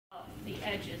the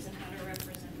edges and how to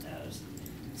represent those.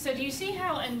 So do you see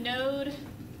how a node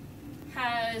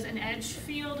has an edge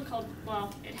field called,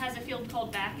 well, it has a field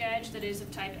called back edge that is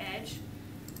of type edge.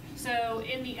 So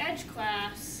in the edge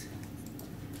class,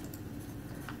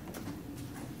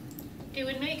 it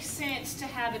would make sense to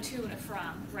have a to and a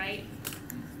from, right?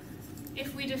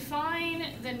 If we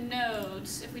define the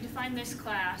nodes, if we define this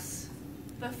class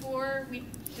before we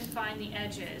define the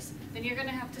edges, then you're going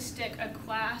to have to stick a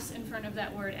class in front of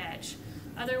that word edge.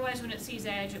 Otherwise, when it sees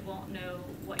edge, it won't know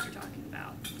what you're talking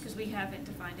about because we haven't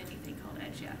defined anything called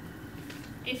edge yet.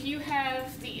 If you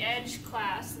have the edge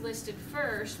class listed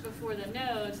first before the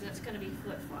nodes, that's going to be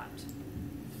flip-flopped.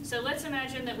 So let's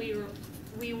imagine that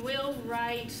we will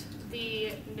write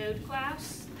the node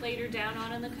class later down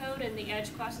on in the code, and the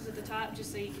edge class is at the top,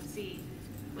 just so you can see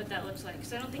what that looks like.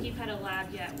 So I don't think you've had a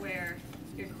lab yet where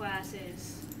your class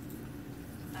is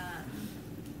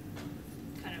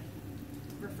kind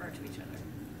of refer to each other.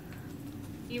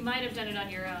 You might have done it on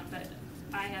your own, but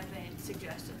I haven't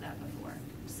suggested that before.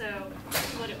 So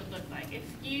this is what it would look like. If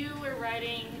you were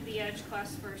writing the edge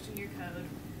class first in your code,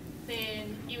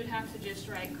 then you would have to just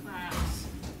write class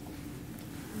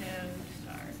node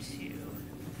star 2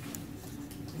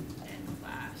 and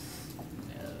class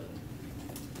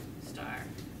node star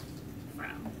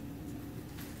from.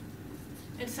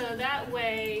 And so that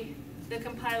way the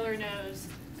compiler knows,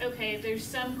 okay, there's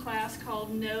some class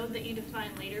called node that you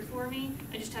define later for me,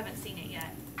 I just haven't seen it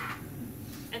yet.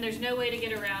 And there's no way to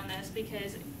get around this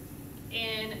because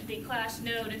in the class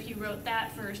node, if you wrote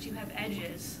that first, you have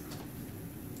edges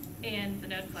in the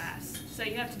node class. So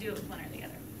you have to do it with one or the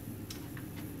other.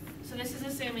 So this is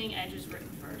assuming edge is written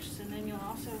first. And then you'll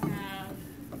also have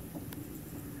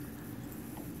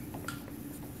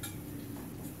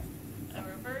a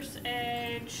reverse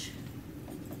edge.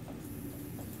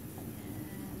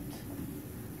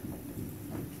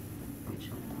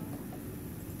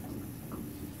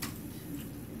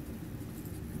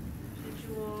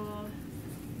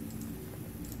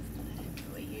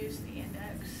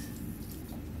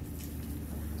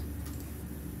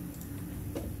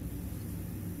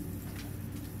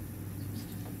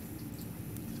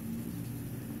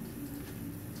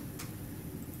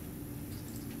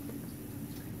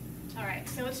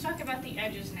 So let's talk about the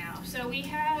edges now. So we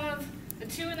have the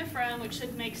to and the from, which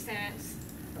should make sense.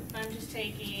 I'm just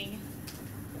taking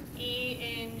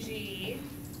ENG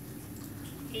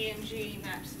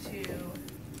maps to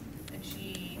the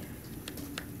G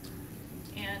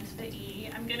and the E.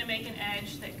 I'm going to make an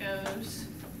edge that goes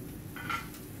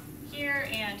here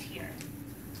and here.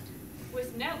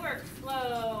 With network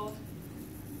flow,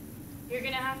 you're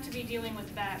going to have to be dealing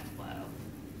with backflow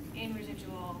and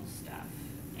residual stuff.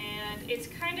 And it's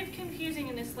kind of confusing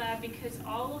in this lab because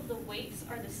all of the weights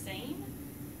are the same.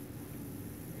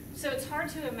 So it's hard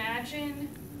to imagine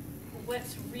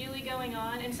what's really going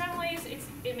on. In some ways,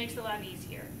 it makes the lab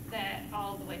easier that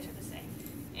all of the weights are the same.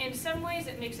 In some ways,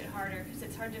 it makes it harder because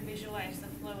it's hard to visualize the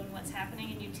flow and what's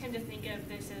happening, and you tend to think of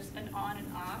this as an on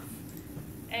and off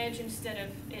edge instead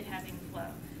of it having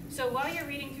flow. So while you're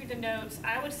reading through the notes,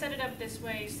 I would set it up this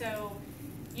way so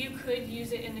you could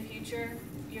use it in the future.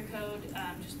 Your code,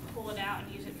 just pull it out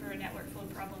and use it for a network flow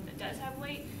problem that does have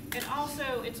weight. And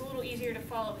also, it's a little easier to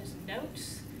follow his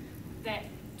notes that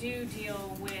do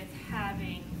deal with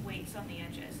having weights on the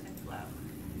edges and flow.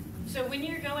 So when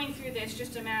you're going through this,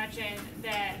 just imagine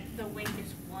that the weight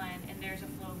is 1 and there's a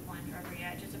flow of 1 for every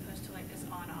edge as opposed to like this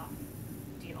on-off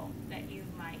deal that you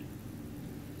might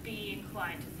be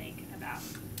inclined to think about.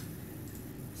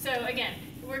 So again,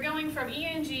 we're going from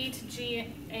ENG to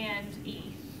G and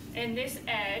E. In this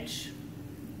edge,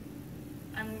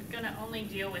 I'm going to only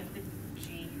deal with the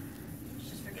G. Let's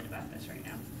just forget about this right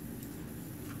now.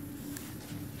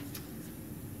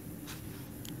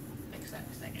 Fix that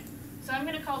in a second. So I'm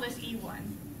going to call this E1.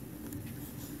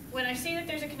 When I see that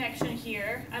there's a connection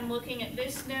here, I'm looking at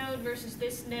this node versus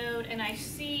this node, and I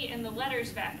see in the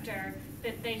letters vector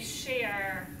that they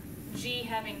share G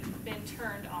having been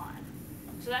turned on.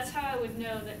 So that's how I would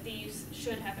know that these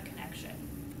should have a connection.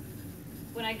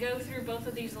 When I go through both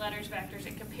of these letters vectors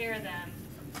and compare them,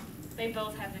 they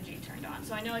both have the G turned on.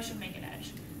 So I know I should make an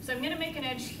edge. So I'm going to make an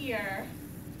edge here,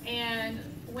 and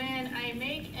when I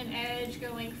make an edge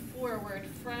going forward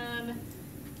from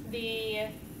the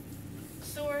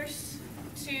source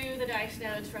to the dice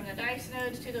nodes, from the dice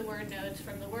nodes to the word nodes,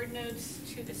 from the word nodes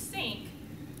to the sink,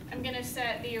 I'm going to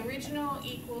set the original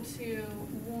equal to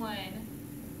 1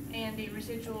 and the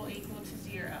residual equal to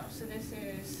 0. So this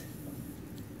is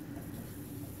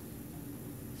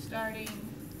starting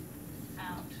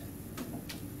out,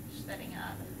 setting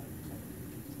up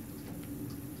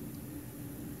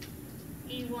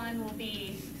E1 will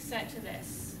be set to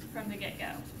this from the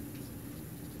get-go.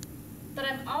 But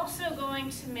I'm also going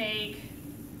to make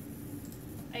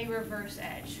a reverse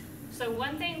edge. So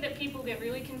one thing that people get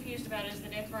really confused about is the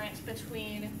difference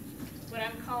between what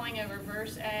I'm calling a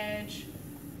reverse edge,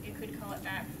 you could call it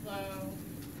backflow,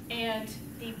 and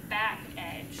the back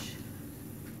edge.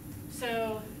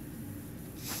 So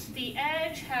the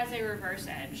edge has a reverse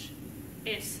edge.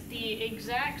 It's the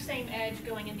exact same edge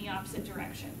going in the opposite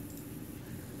direction.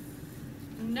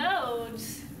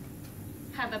 Nodes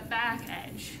have a back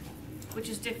edge, which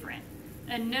is different.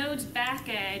 A node's back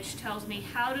edge tells me,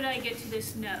 how did I get to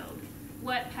this node?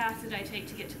 What path did I take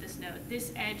to get to this node?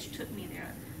 This edge took me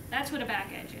there. That's what a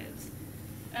back edge is.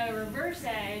 A reverse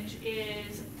edge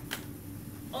is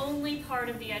only part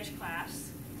of the edge class.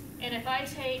 And if I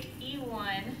take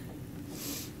E1,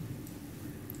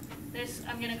 this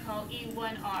I'm going to call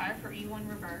E1R for E1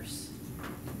 reverse.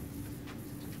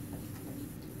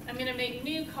 I'm going to make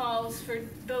new calls for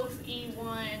both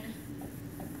E1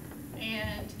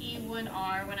 and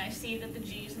E1R when I see that the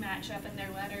G's match up in their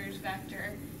letters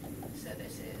vector. So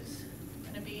this is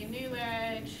going to be a new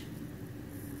edge,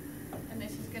 and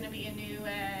this is going to be a new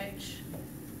edge.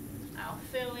 I'll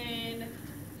fill in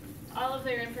all of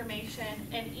their information,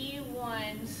 and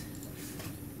E1's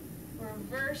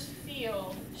reverse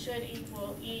field should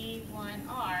equal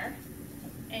E1R,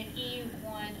 and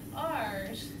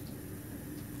E1R's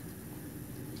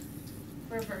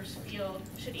reverse field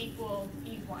should equal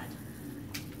E1.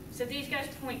 So these guys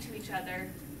point to each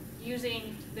other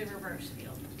using the reverse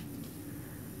field.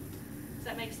 Does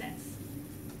that make sense?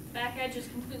 Back edge is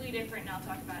completely different, and I'll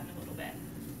talk about it in a little bit.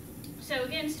 So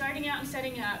again, starting out and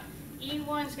setting up,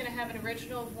 E1 is going to have an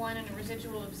original of 1 and a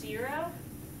residual of 0.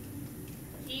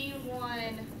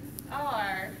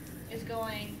 E1R is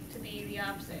going to be the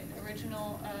opposite,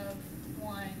 original of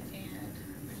 1 and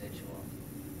residual.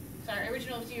 Sorry,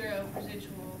 original of 0,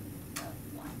 residual of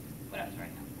 1. What I was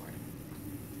writing on the board.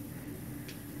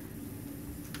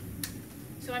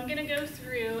 So I'm going to go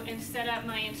through and set up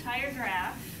my entire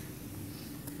graph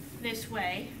this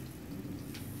way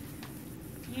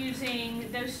using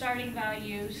those starting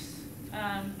values,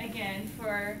 again,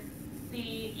 for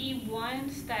the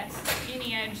E1s, that's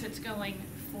any edge that's going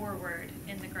forward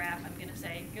in the graph, I'm going to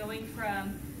say, going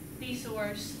from the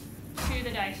source to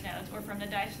the dice nodes, or from the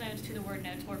dice nodes to the word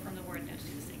nodes, or from the word nodes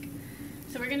to the sink.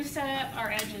 So we're going to set up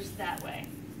our edges that way.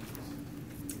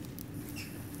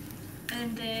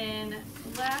 And then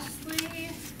lastly,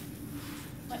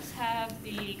 let's have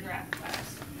the graph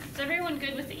class. Is everyone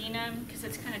good with the enum? Because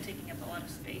it's kind of taking up a lot of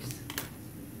space.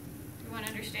 Everyone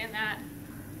understand that?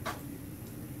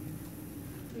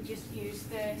 We just use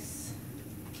this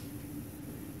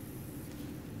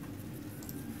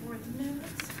for the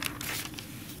nodes.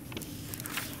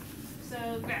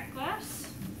 So graph class.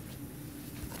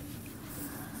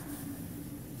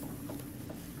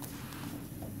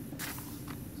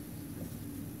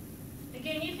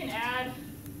 Again, you can add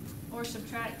or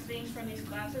subtract things from these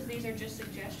classes. These are just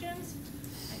suggestions.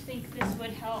 I think this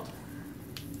would help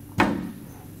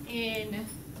in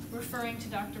referring to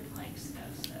Dr. Planck's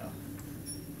notes, though.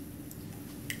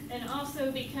 And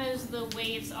also because the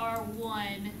weights are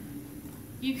 1,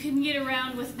 you can get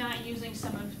around with not using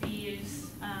some of these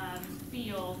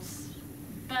fields,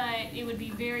 but it would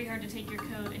be very hard to take your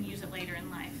code and use it later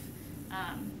in life.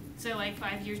 So like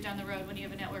 5 years down the road, when you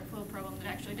have a network flow problem that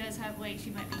actually does have weights,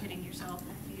 you might be hitting yourself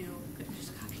if you couldn't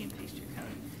just copy and paste your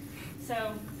code.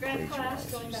 So graph class,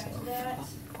 going back to that.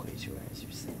 Plagiarize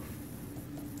yourself.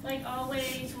 Like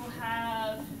always, we'll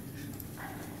have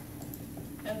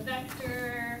a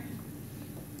vector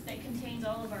that contains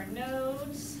all of our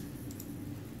nodes.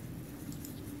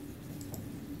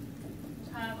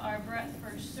 We'll have our breadth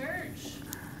first search.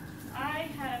 I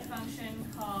had a function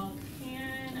called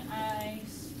can I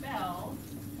spell,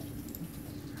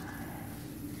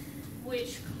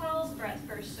 which calls breadth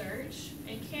first search,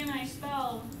 and can I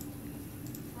spell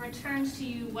returns to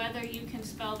you whether you can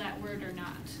spell that word or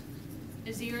not.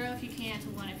 A 0 if you can't, a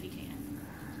 1 if you can.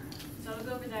 So I'll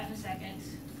go over that in a second.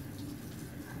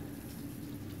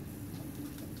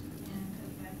 And a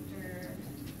vector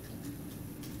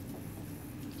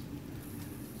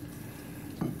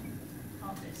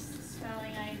called this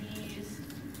spelling IDs.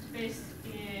 This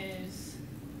is,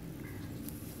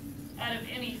 out of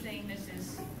anything, this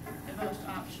is the most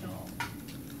optional.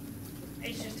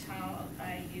 It's just how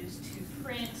I use to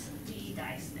print the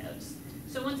dice nodes.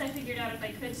 So once I figured out if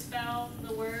I could spell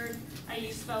the word, I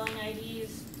use spelling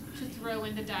IDs to throw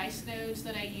in the dice nodes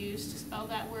that I use to spell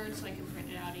that word so I can print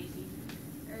it out easy.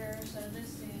 So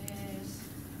this is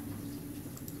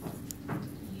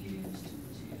used to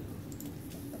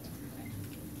print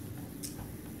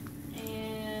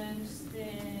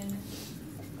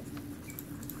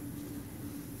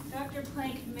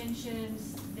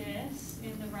mentions this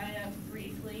in the write-up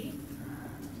briefly.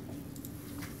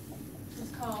 This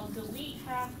is called delete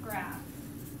half graph.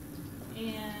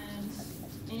 And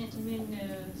min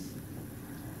nodes.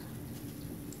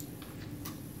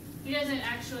 He doesn't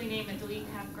actually name it delete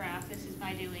half graph, this is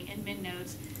my doing, in min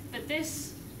nodes. But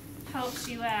this helps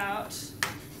you out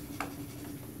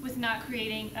with not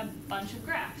creating a bunch of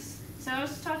graphs. So I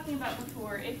was talking about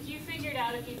before, if you figured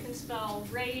out if you can spell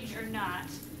rage or not,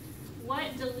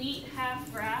 what delete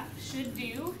half graph should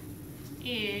do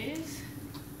is,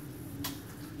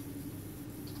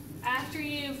 after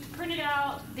you've printed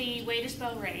out the way to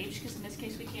spell rage, because in this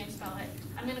case we can't spell it,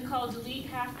 I'm going to call delete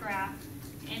half graph,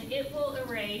 and it will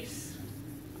erase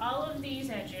all of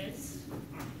these edges,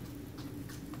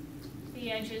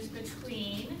 the edges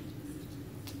between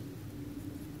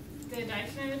the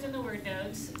dice nodes and the word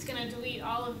nodes. It's going to delete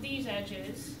all of these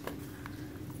edges,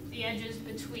 the edges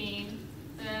between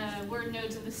the word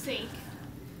nodes and the sync,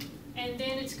 and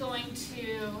then it's going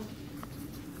to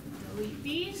delete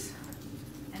these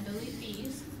and delete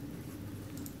these,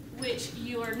 which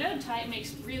your node type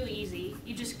makes really easy.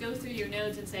 You just go through your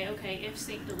nodes and say, okay, if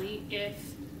sync delete,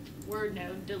 if word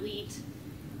node delete,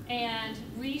 and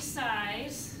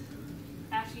resize.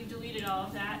 After you've deleted all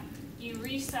of that, you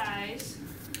resize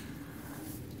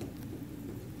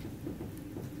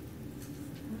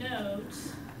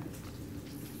nodes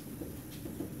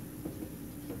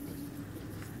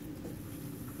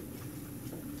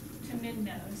to min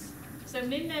nodes. So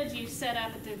min nodes you set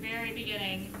up at the very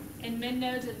beginning, and min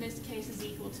nodes in this case is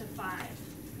equal to 5.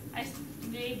 I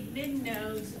made min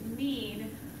nodes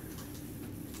mean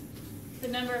the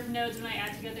number of nodes when I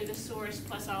add together the source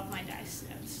plus all of my dice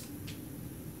nodes.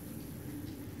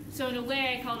 So in a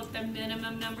way I called it the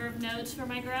minimum number of nodes for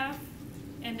my graph,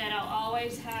 and that I'll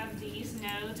always have these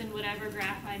nodes in whatever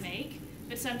graph I make,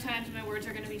 but sometimes my words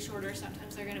are going to be shorter,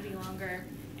 sometimes they're going to be longer,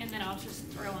 and then I'll just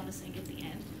throw on the sync at the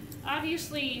end.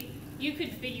 Obviously, you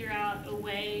could figure out a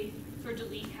way for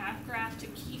delete half graph to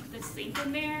keep the sync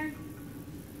in there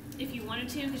if you wanted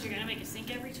to, because you're going to make a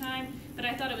sync every time, but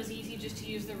I thought it was easy just to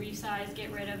use the resize,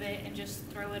 get rid of it, and just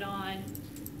throw it on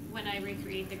when I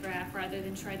recreate the graph rather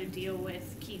than try to deal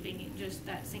with keeping just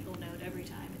that single node every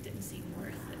time. It didn't seem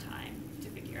worth the time to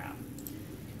figure out.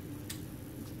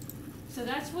 So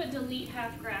that's what delete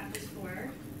half graph is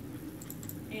for,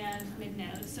 and min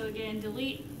nodes. So again,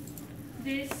 delete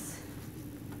this,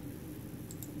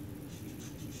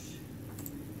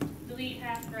 delete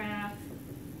half graph,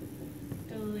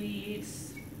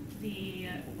 deletes the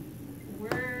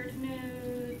word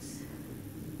nodes,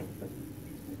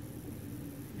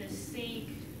 the sync,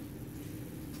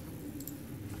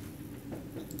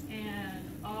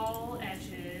 and all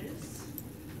edges,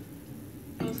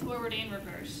 both forward and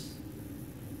reverse,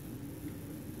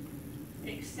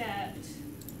 except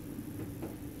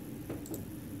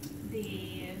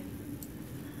the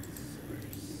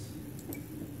source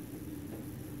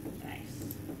dice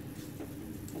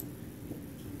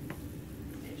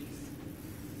edges.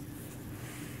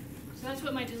 So that's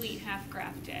what my delete half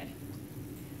graph did.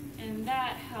 And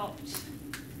that helped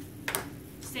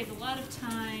save a lot of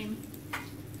time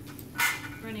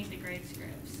running the grade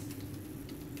scripts.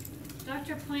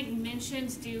 Dr. Plank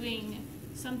mentions doing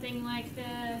something like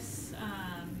this.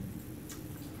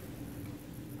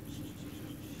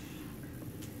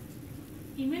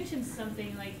 He mentions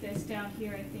something like this down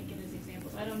here, I think, in his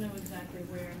example. I don't know exactly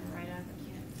where in the write-up. I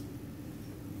can't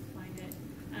find it.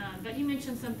 But he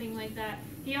mentions something like that.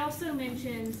 He also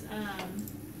mentions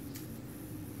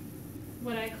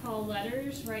what I call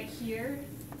letters right here.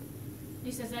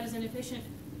 He says that is inefficient,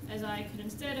 as I could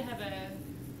instead have a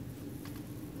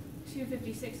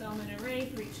 256 element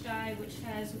array for each die, which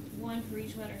has one for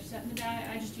each letter set in the die.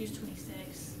 I just use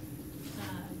 26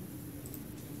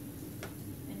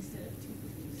 instead of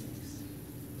 256.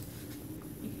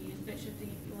 You can use bit shifting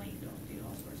if you want. You don't do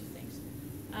all sorts of things.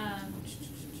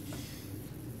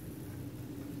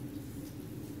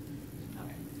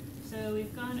 Okay, so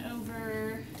we've gone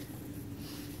over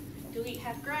delete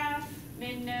half graph.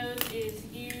 Min nodes is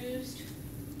used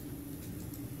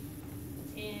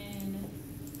in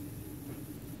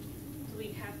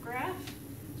delete half graph,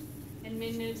 and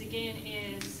min nodes again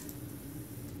is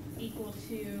equal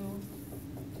to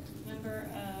number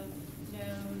of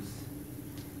nodes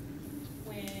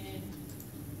when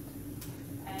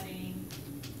adding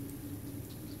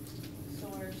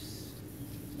source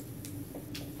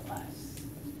plus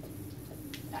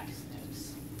dice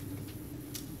nodes.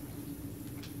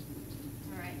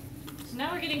 Alright, so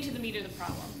now we're getting to the meat of the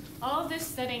problem. All of this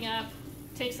setting up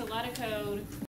takes a lot of code.